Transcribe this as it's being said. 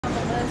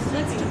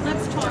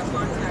let's talk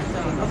about that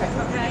though. Okay.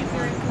 Okay,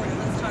 very important.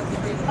 Let's talk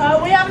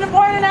about We have an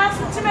important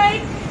announcement to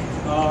make.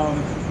 Well,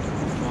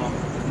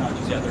 not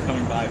just yet, they're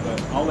coming by,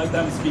 but I'll let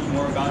them speak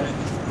more about it.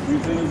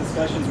 We've been in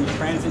discussions with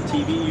Transit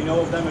TV. You know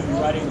of them if you're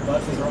riding the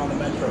buses or on the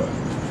metro.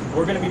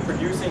 We're going to be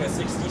producing a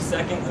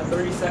 30-second to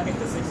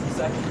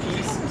 60-second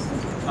piece.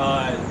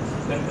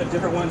 Then the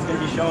different one's going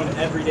to be shown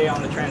every day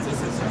on the transit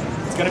system.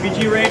 It's going to be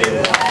G-rated.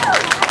 We're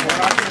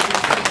not going to be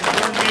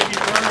burn baby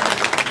burn,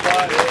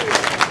 but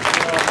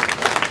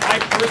I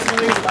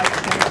personally would like to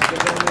thank the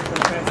gentleman from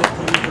Transit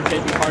TV for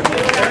taking part in this.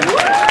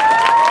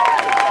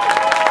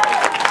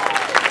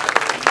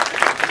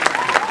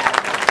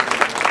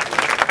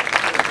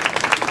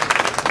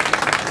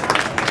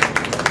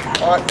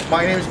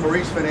 My name is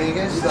Maurice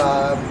Venegas.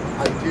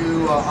 I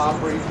do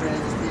operate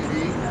Transit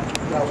TV.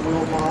 Got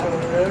Will Mott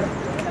over there.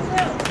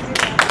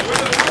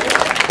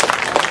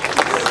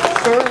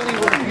 Certainly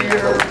we're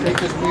here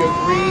because we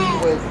agree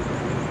with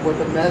what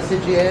the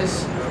message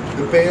is.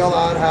 The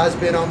bailout has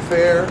been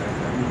unfair.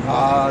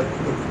 The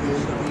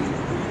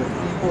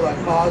people that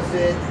caused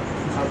it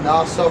have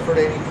not suffered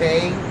any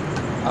pain.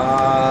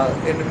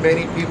 And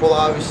many people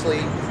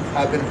obviously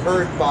have been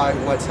hurt by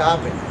what's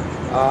happened.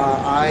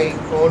 I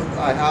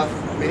have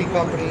many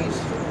companies,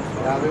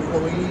 I have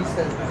employees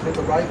that did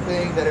the right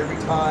thing that every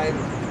time,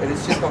 and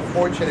it's just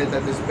unfortunate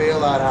that this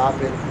bailout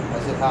happened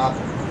as it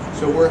happened.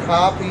 So we're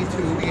happy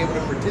to be able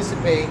to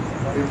participate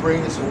and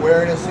bring this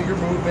awareness to your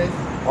movement,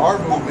 our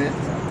movement,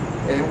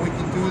 and we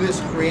can do this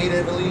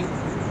creatively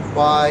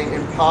by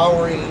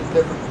empowering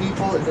different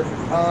people at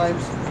different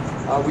times.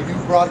 We do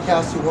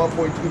broadcast to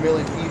 1.2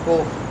 million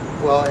people.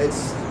 Well,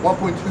 it's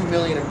 1.2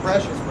 million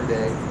impressions per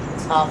day.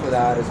 Half of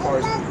that as far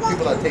as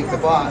people that take the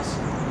bus,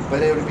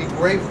 but it would be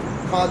great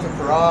content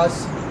for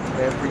us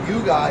and for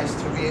you guys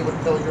to be able to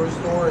tell your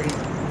story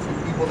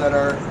to people that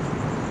are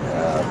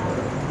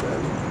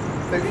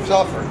they've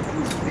suffered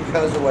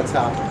because of what's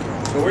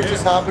happened. So we're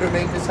just happy to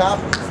make this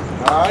happen.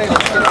 All right,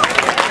 let's get it.